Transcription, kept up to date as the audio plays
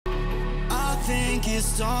think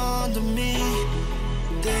it's dawned on me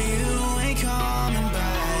that you ain't coming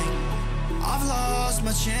back. I've lost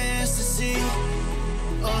my chance to see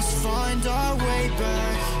us find our way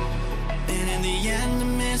back. And in the end,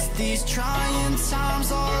 amidst these trying times,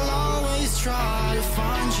 I'll always try to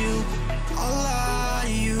find you. I'll lie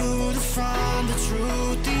to you to find the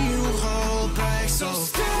truth that you hold back. So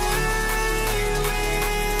stay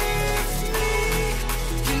with me.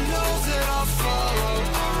 You know that I'll follow.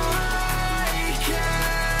 I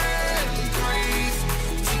can't breathe.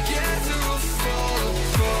 Together we'll fall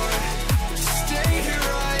apart. Stay here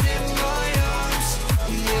right in my arms,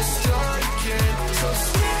 and we'll start again. So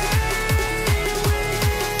stay with me.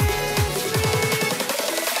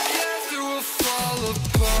 Together we'll fall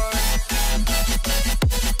apart.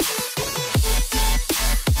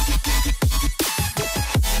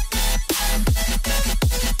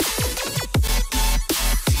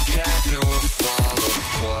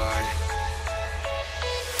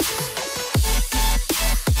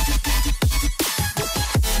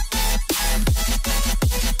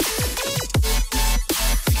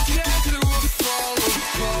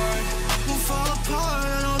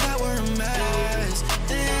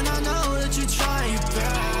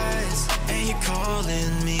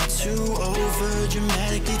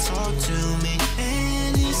 Dramatically talk to me,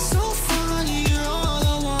 and it's so funny, you're all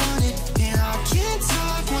I wanted, and I can't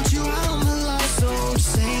talk, want you out of my life, so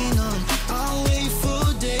say none. I'll wait for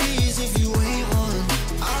days if you ain't one,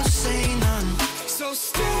 I'll say none. So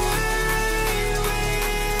stay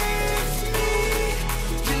with me,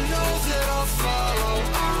 you know that I'll follow.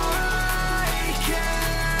 I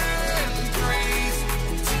can't breathe,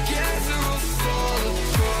 together we'll fall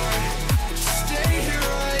apart. Stay here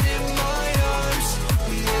right in my arms,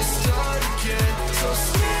 we'll start again. So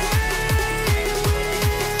stay with me.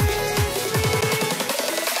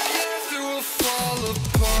 Together we'll fall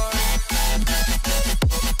apart.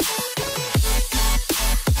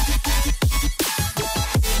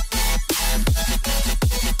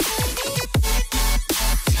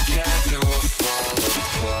 Together we'll fall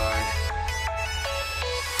apart.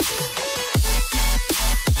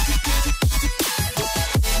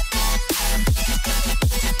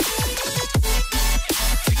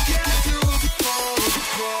 Together we'll fall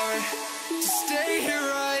apart. Stay here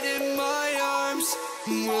right in my arms,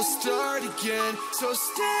 and we'll start again. So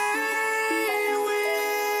stay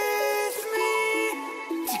with me.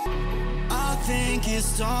 I think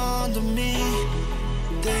it's dawned on me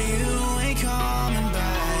that you ain't coming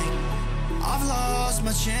back. I've lost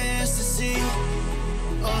my chance to see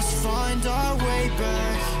us find our way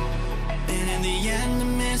back. And in the end,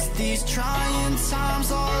 amidst these trying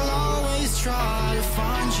times, I'll always try to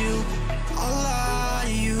find you. I'll lie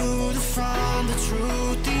to you to find the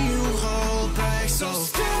truth that you hold back. So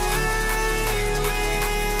stay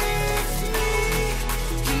with me.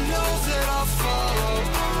 You know that I'll follow.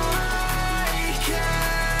 I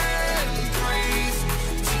can't breathe.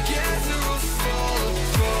 Together we'll fall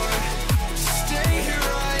apart. Stay here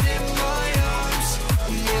right in my arms,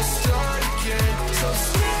 and we'll start again. So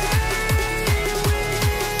stay with me.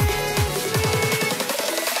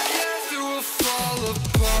 Together we'll fall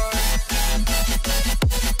apart.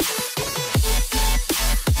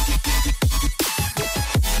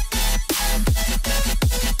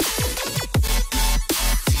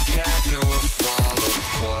 Together we'll fall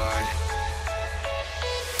apart.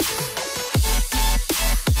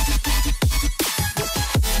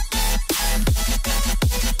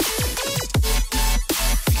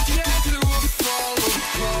 Together we'll fall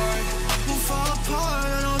apart. We'll fall apart,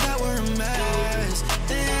 I know that we're a mess,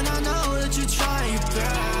 and I know that you try your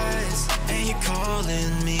best, and you're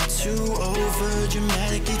calling me to over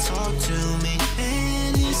dramatically talk to me,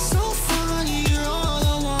 and it's so funny, you're all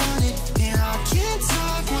I wanted, and I can't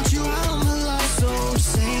talk, want you out of my life, so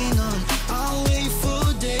say none. I'll wait for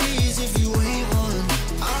days if you ain't one,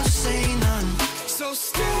 I'll say none. So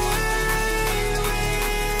stay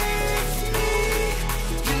with me,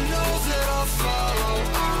 you know that I'll follow.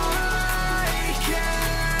 I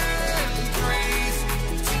can't breathe,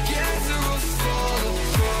 together we'll fall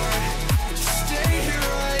apart. Stay here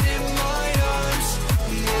right in my arms,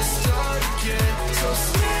 and we'll start again.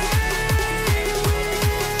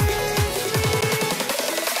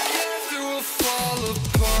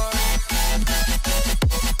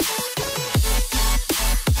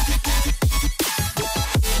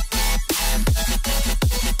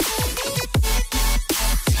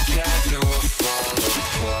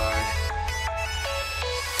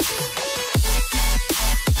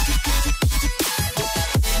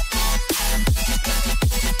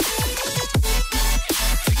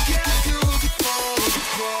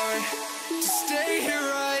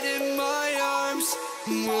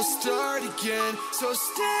 and we'll start again. So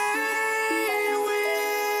stay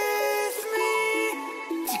with me.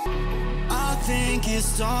 I think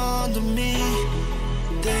it's dawned on me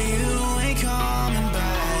that you ain't coming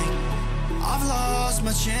back. I've lost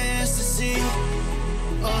my chance to see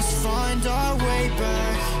us find our way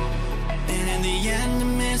back. And in the end,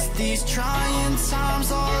 amidst these trying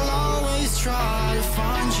times, I'll always try to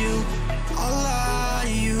find you. I'll lie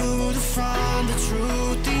to you to find the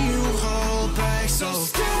truth that you hold back. So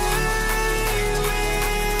stay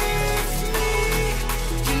with me.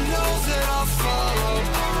 You know that I'll follow.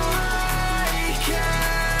 I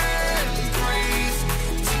can't breathe.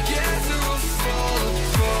 Together we'll fall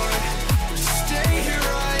apart. Stay here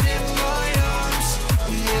right in my arms,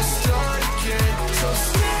 and we'll start again. So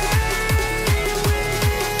stay with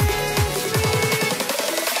me.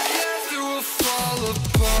 Together we'll fall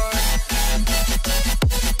apart.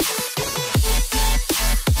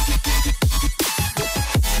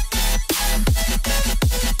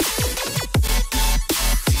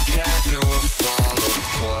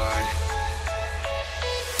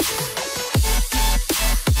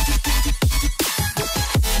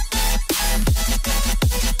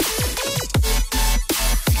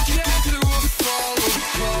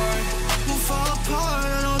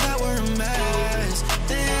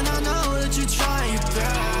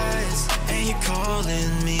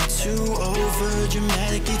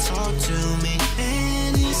 Dramatically talk to me,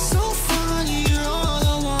 and it's so funny, you're all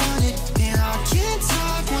I wanted, and I can't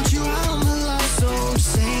talk, want you out of my life, so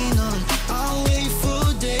say none. I'll wait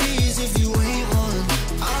for days if you ain't one,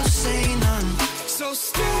 I'll say none. So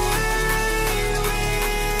stay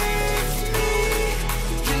with me,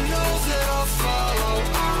 you know that I'll follow.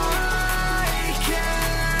 I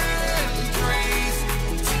can't breathe,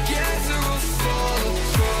 together we'll fall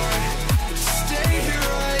apart. Stay here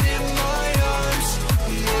right in my arms,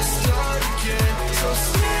 we'll start again. So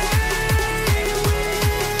stay with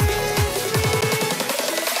me.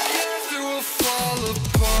 Together we'll fall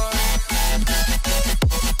apart.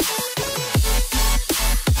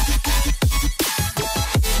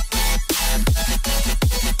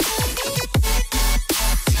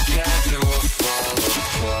 Together we'll fall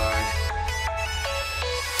apart.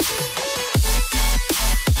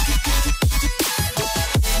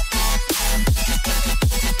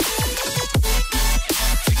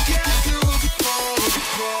 Together we'll fall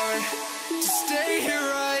apart. Stay here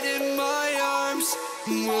right in my arms,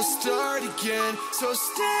 and we'll start again. So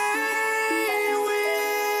stay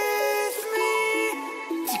with me.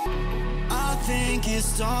 I think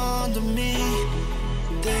it's dawned on me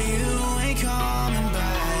that you ain't coming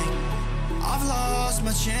back. I've lost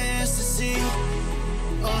my chance to see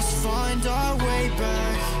us find our way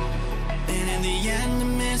back. And in the end,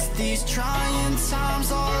 amidst these trying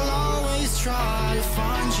times, I'll always try to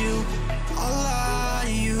find you. I'll lie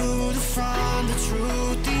to you to find the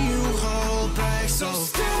truth that you hold back. So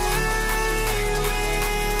stay with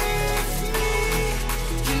me.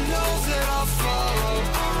 You know that I'll follow.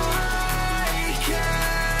 I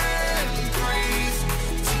can't breathe.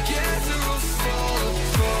 Together we'll fall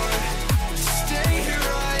apart. Stay here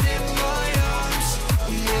right in my arms,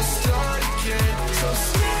 and we'll start again. So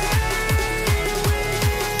stay with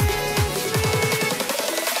me.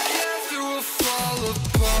 Together we'll fall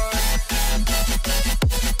apart.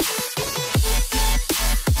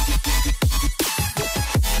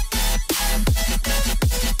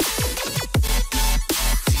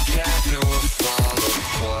 Together we'll fall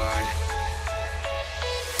apart.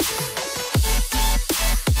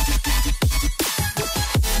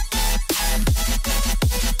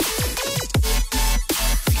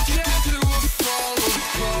 Together we'll fall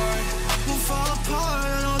apart. We'll fall apart,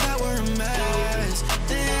 I know that we're a mess.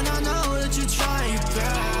 Then I know that you try your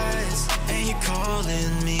best, and you're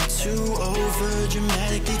calling me to over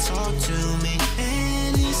dramatically talk to me,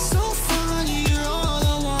 and it's so funny, you're all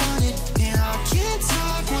I wanted, and I can't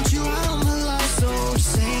talk, want you out of my life, so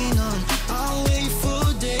say none. I'll wait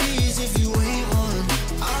for days if you ain't one,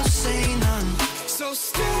 I'll say none. So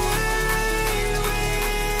stay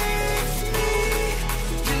with me,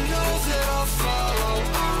 you know that I'll follow.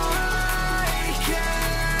 I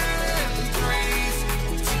can't breathe,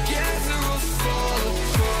 together we'll fall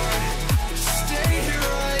apart. Stay here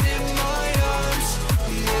right in my arms,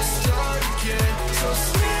 and we'll start again. So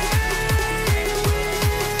stay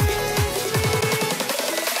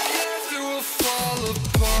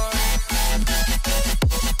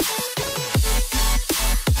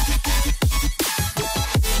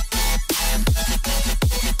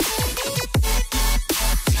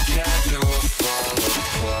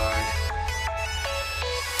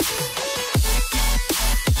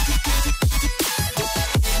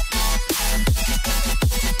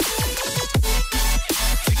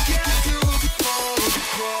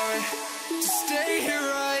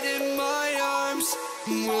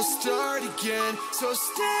again. So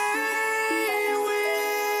stay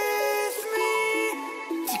with me.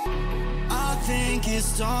 I think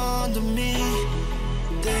it's dawned on me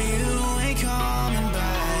that you ain't coming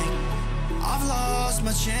back. I've lost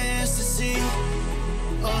my chance to see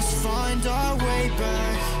us find our way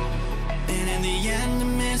back. And in the end,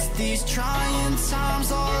 amidst these trying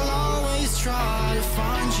times, I'll always try to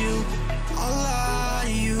find you. I'll lie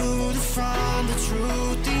to you to find the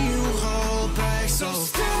truth that you hold back. So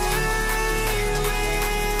stay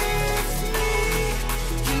with me.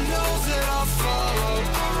 You know that I'll follow.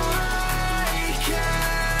 I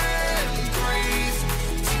can't breathe.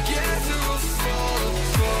 Together we'll fall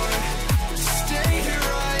apart. Stay here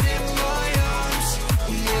right in my arms,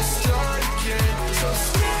 and we'll start again. So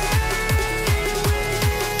stay with me.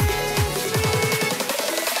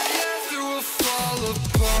 Together we'll fall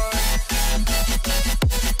apart.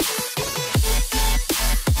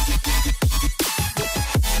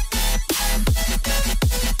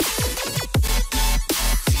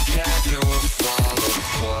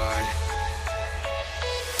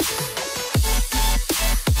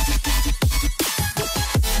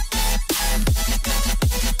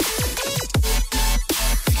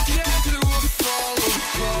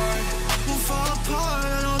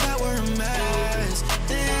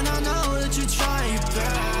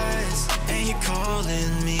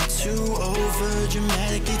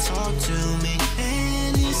 Dramatically talk to me,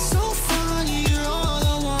 and it's so funny, you're all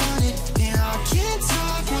I wanted, and I can't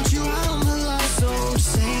talk, want you out of my life, so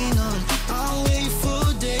say none. I'll wait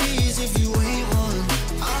for days if you ain't one,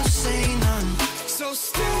 I'll say none. So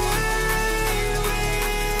stay with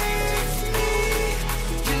me,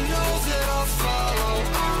 you know that I'll follow.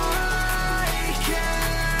 I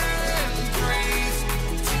can't breathe,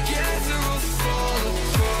 together we'll fall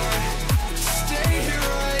apart. Stay here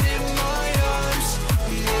right in my arms,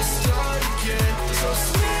 we'll start again. So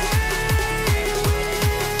stay with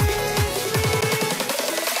me.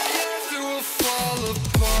 Together we'll fall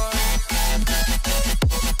apart.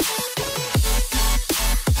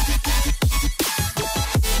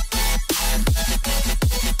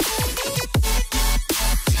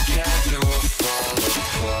 Together we'll fall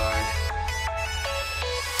apart.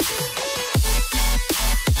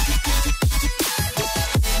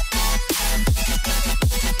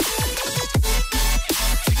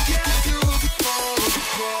 Together we'll fall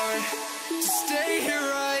apart. Stay here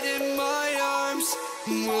right in my arms,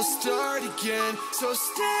 and we'll start again. So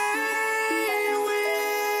stay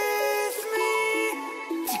with me.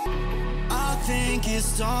 I think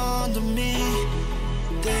it's dawned on me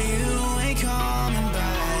that you ain't coming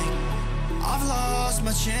back. I've lost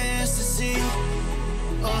my chance to see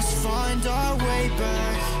us find our way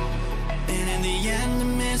back. And in the end,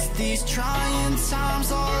 amidst these trying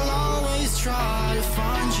times, I'll always try to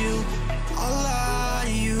find you. I'll lie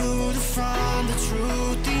to you to find the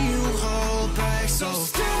truth that you hold back. So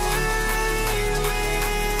stay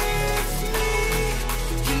with me.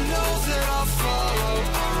 You know that I'll follow.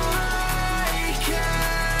 I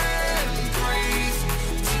can't breathe.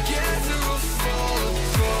 Together we'll fall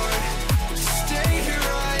apart. Stay here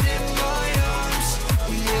right in my arms,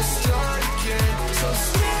 and we'll start again. So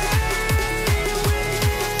stay with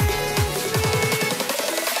me.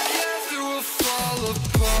 Together we'll fall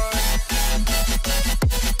apart.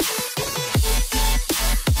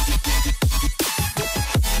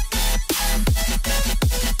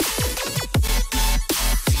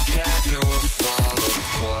 Together we'll fall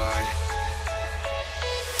apart.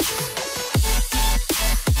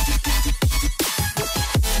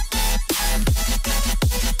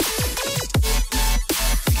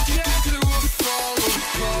 Together we'll fall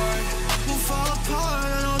apart. We'll fall apart,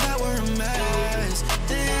 I know that we're a mess.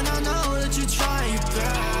 Then I know that you try your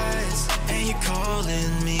best, and you're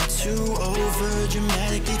calling me to over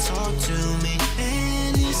dramatically talk to me,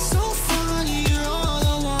 and it's so funny, you're all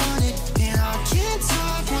I wanted, and I can't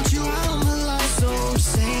talk, want you out of my life, so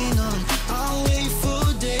say none. I'll wait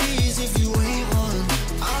for days if you ain't one,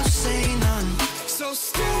 I'll say none. So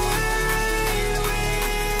stay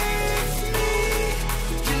with me,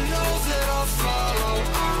 you know that I'll follow.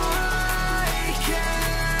 I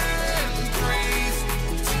can't breathe,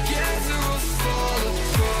 together we'll fall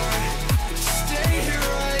apart. Stay here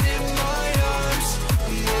right in my arms,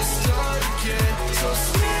 and we'll start again. So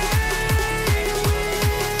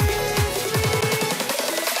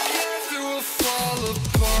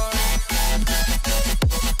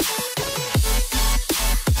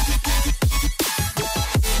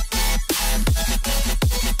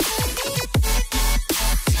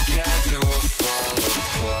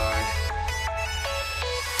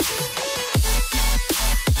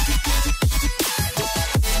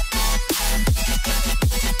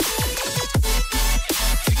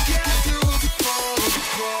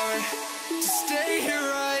apart. Stay here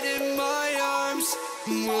right in my arms,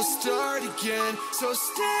 and we'll start again. So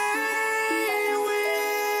stay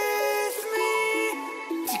with me.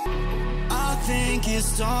 I think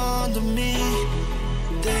it's dawned on me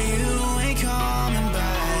that you ain't coming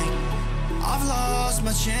back. I've lost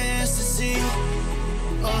my chance to see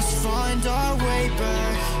us find our way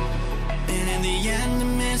back. And in the end,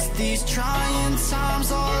 amidst these trying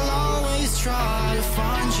times, I'll always try to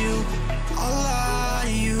find you. I'll lie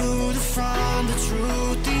to you to find the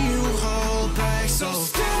truth that you hold back. So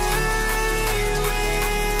stay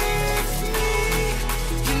with me.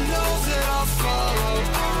 You know that I'll follow.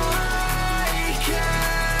 I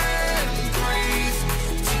can't breathe.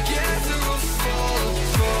 Together we'll fall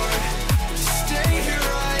apart. Stay here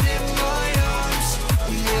right in my arms,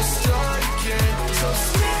 and we'll start again. So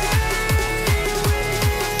stay with me.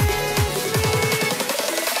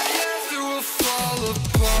 Together we'll fall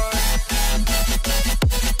apart.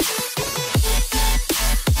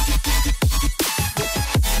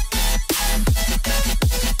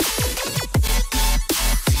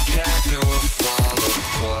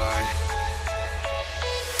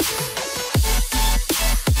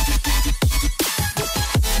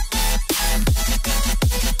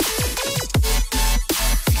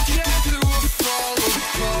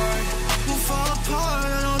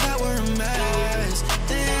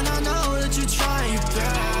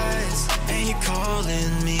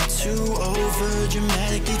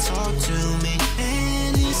 Dramatically talk to me,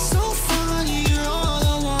 and it's so funny, you're all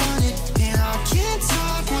I wanted, and I can't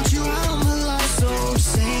talk, want you out of my life, so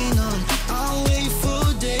say none. I'll wait for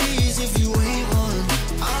days if you ain't one,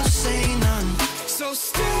 I'll say none. So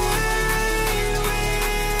stay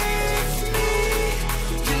with me.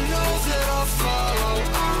 You know that I'll follow.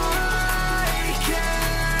 I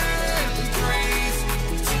can't breathe.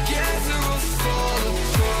 Together we'll fall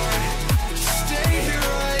apart. Stay here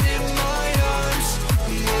right in my arms,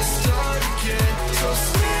 and we'll start again. So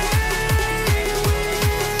stay with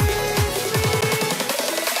me.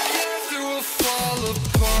 Together we'll fall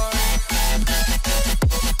apart.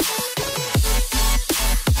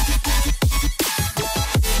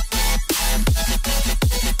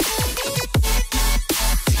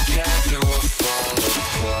 Together we'll fall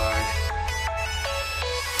apart.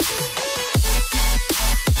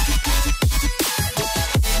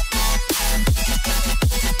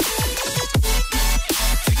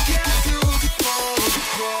 Together we'll fall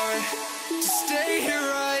apart. Stay here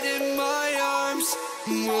right in my arms,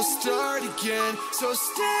 and we'll start again. So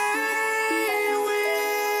stay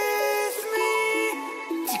with me.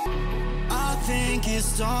 I think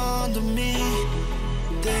it's dawned on me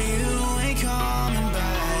that you ain't coming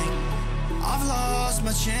back. I've lost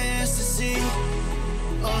my chance to see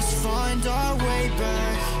us find our way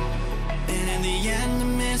back. And in the end,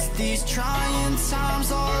 amidst these trying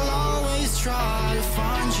times, I'll always try to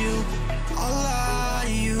find you. I'll lie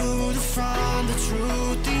to you to find the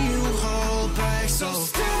truth that you hold back. So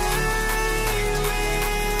stay with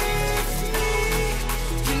me.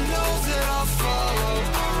 You know that I'll follow.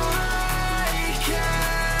 I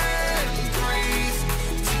can't breathe.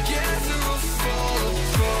 Together we'll fall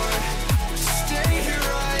apart. Stay here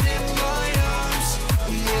right in my arms,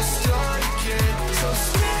 and we'll start again. So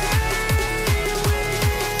stay with me.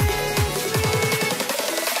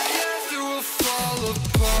 Together we'll fall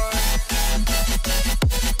apart.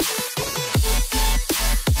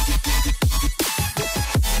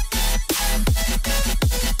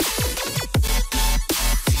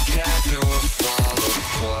 Together we'll fall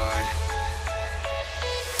apart.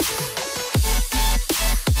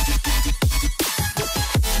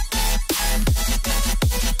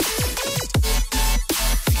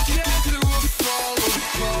 Together we'll fall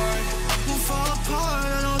apart. We'll fall apart, I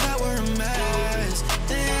know that we're a mess.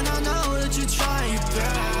 Then I know that you try your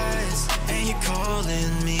best, and you're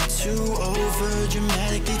calling me to over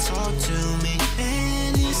dramatically talk to me,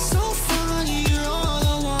 and it's so funny, you're all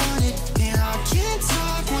I wanted, and I can't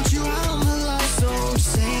talk, want you out of my life, so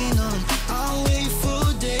say none. I'll wait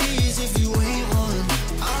for days if you ain't one,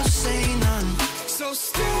 I'll say none. So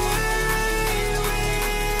stay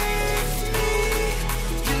with me.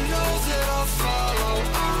 You know that I'll follow.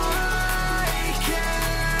 I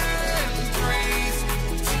can't breathe.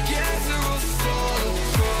 Together we'll fall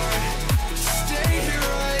apart. Stay here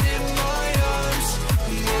right in my arms,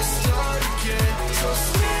 and we'll start again. So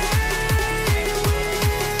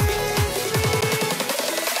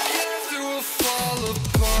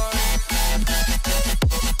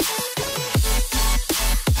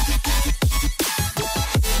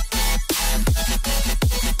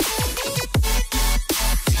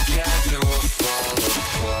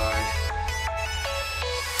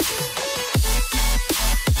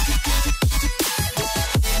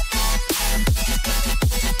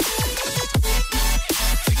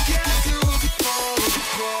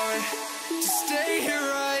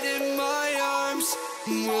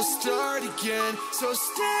so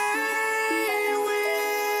stay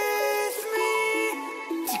with me.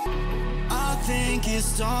 I think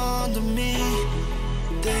it's dawned on me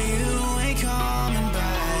that you ain't coming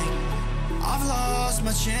back. I've lost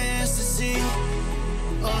my chance to see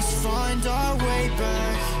us find our way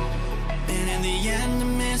back. And in the end,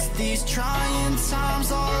 amidst these trying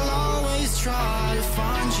times, I'll always try to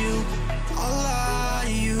find you. I'll lie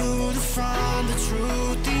to you to find the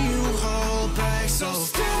truth that you hold back. So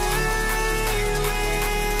stay with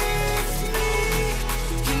me.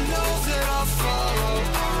 You know that I'll follow.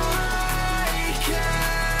 I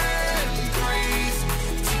can't breathe.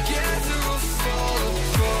 Together we'll fall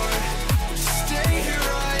apart. Stay here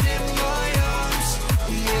right in my arms,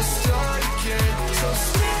 and we'll start again. So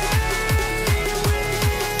stay with me.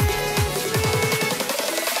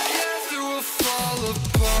 Together we'll fall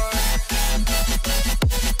apart.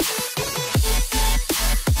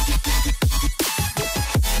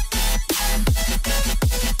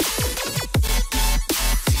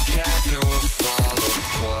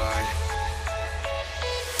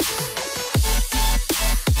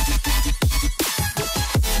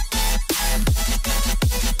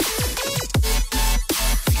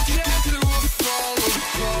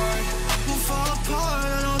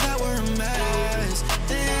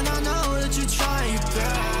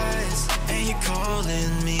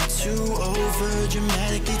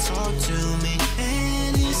 Dramatically talk to me,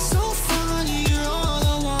 and it's so funny, you're all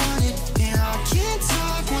I wanted, and I can't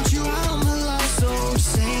talk, want you out of my life, so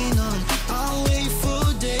say none. I'll wait for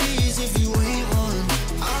days if you ain't one,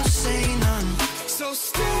 I'll say none. So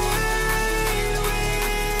stay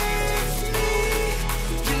with me,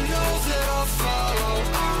 you know that I'll follow.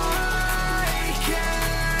 I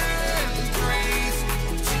can't breathe,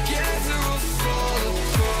 together we'll fall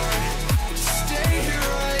apart. Stay here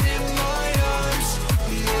right in my arms,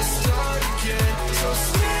 we'll start again. So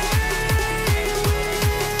stay with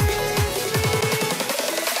me.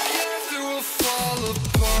 Together we'll fall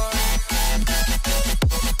apart.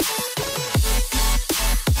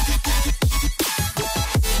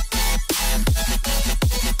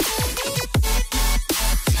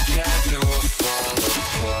 Together we'll fall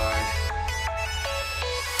apart.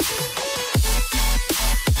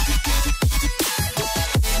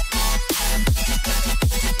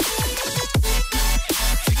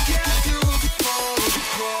 Together we'll fall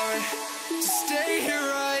apart. Stay here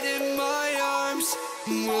right in my arms,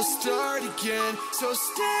 and we'll start again. So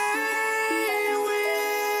stay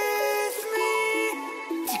with me.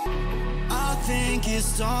 I think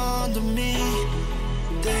it's dawned on me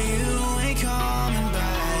that you ain't coming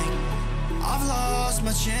back. I've lost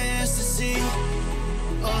my chance to see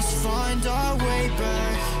us find our way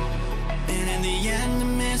back. And in the end,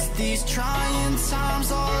 amidst these trying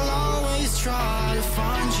times, I'll always try to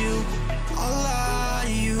find you. I'll lie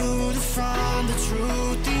to you to find the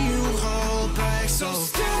truth that you hold back. So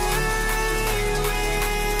stay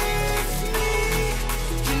with me.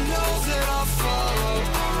 You know that I'll follow.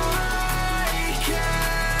 I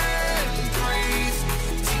can't breathe.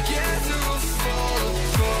 Together we'll fall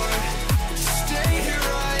apart. Stay here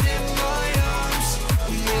right in my arms,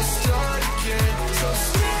 and we'll start again. So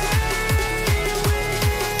stay with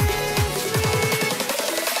me.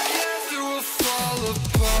 Together we'll fall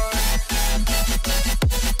apart.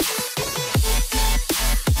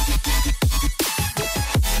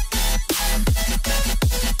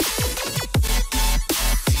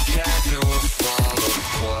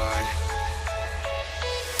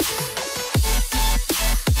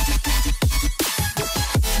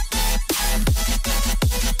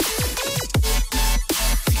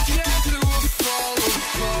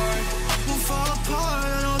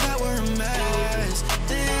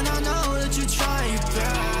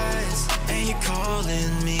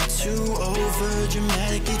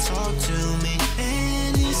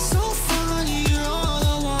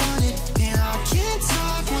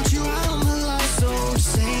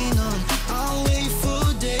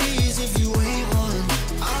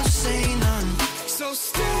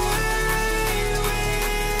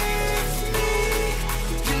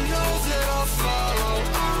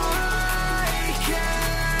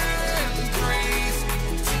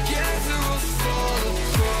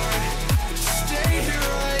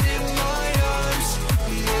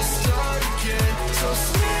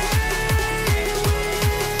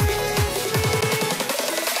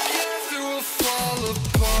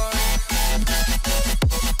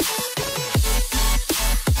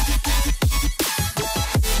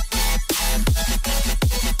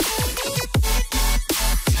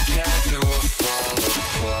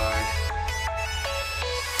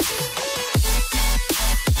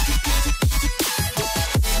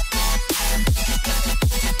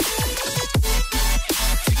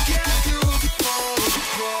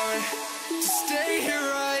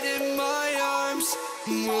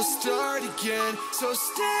 start again. So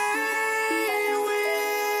stay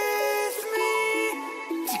with me.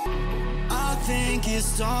 I think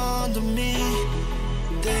it's dawned on me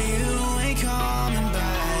that you ain't coming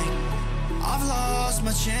back. I've lost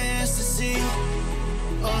my chance to see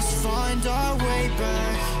us find our way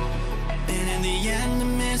back. And in the end,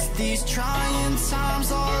 amidst these trying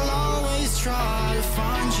times, I'll always try to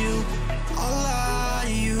find you. I'll lie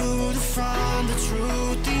to you to find the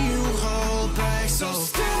truth that you hold back. So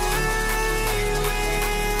stay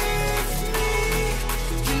with me.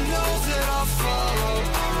 You know that I'll follow.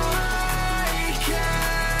 I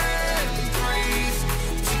can't breathe.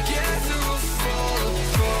 Together we'll fall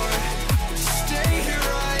apart. Stay here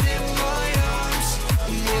right in my arms,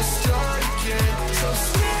 and we'll start again. So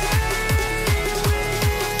stay with me.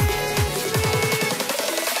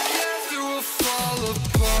 Together we'll fall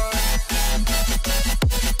apart.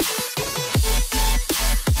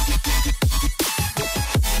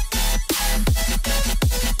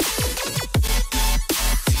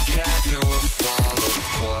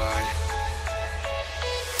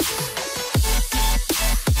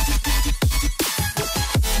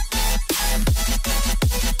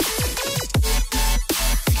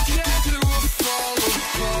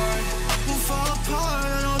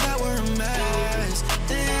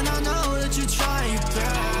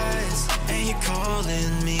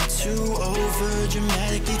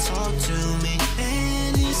 Dramatically talk to me,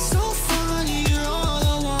 and it's so funny, you're all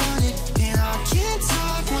I wanted, and I can't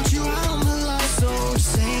talk, want you out of my life, so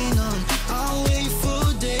just say none. I'll wait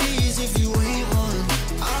for days if you ain't one,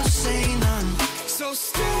 I'll just say none. So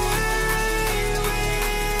stay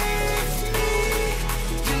with me,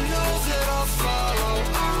 you know that I'll follow.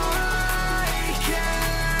 I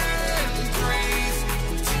can't breathe,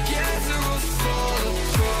 together we'll fall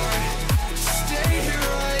apart. Stay here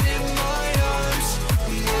right in my arms,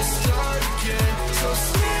 we'll start again. So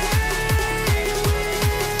stay with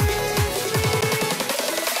me.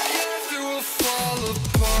 Together we'll fall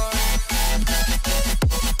apart.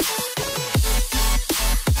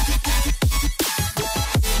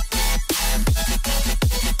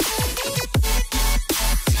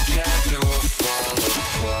 Together we'll fall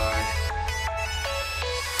apart.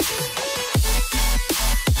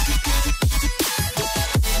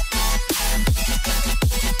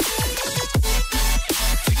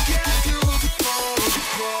 Together we'll fall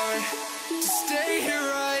apart. Stay here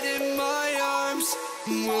right in my arms,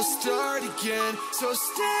 and we'll start again. So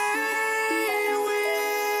stay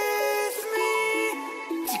with me.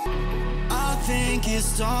 I think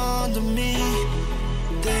it's dawned on me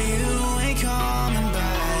that you ain't coming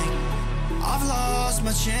back. I've lost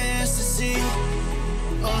my chance to see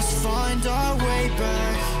us find our way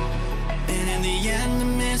back. And in the end,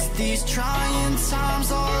 amidst these trying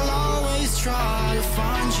times, I'll always try to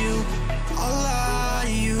find you. I'll lie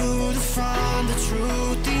to you to find the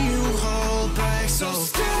truth that you hold back. So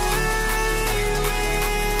stay with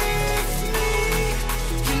me.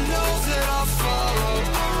 You know that I'll follow.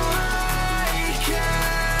 I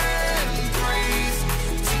can't breathe.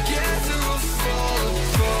 Together we'll fall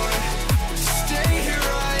apart. Stay here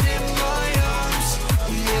right in my arms,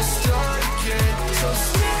 and we'll start again. So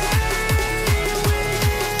stay with me.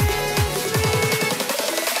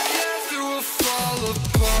 Together we'll fall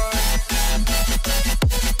apart.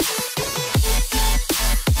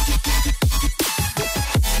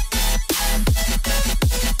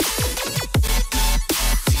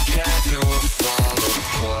 Together we'll fall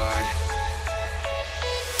apart.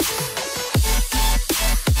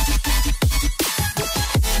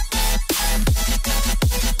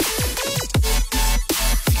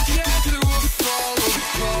 Together we'll fall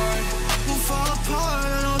apart. We'll fall apart,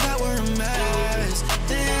 I know that we're a mess.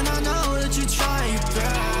 Then I know that you try your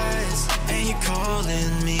best, and you're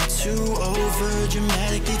calling me to over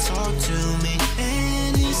dramatically talk to me,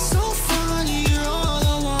 and it's so